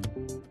lie?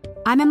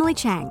 I'm Emily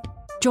Chang.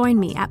 Join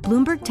me at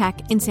Bloomberg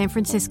Tech in San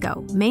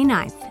Francisco, May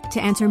 9th,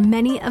 to answer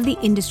many of the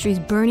industry's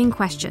burning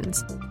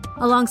questions,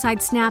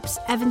 alongside Snap's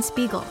Evan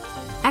Spiegel,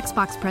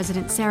 Xbox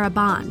President Sarah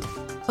Bond,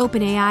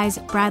 OpenAI's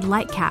Brad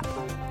Lightcap,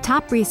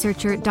 top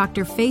researcher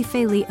Dr.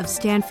 Fei-Fei Li of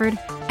Stanford,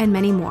 and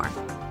many more.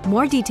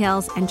 More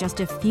details and just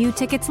a few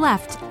tickets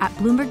left at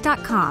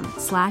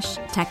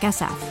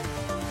Bloomberg.com/TechSF.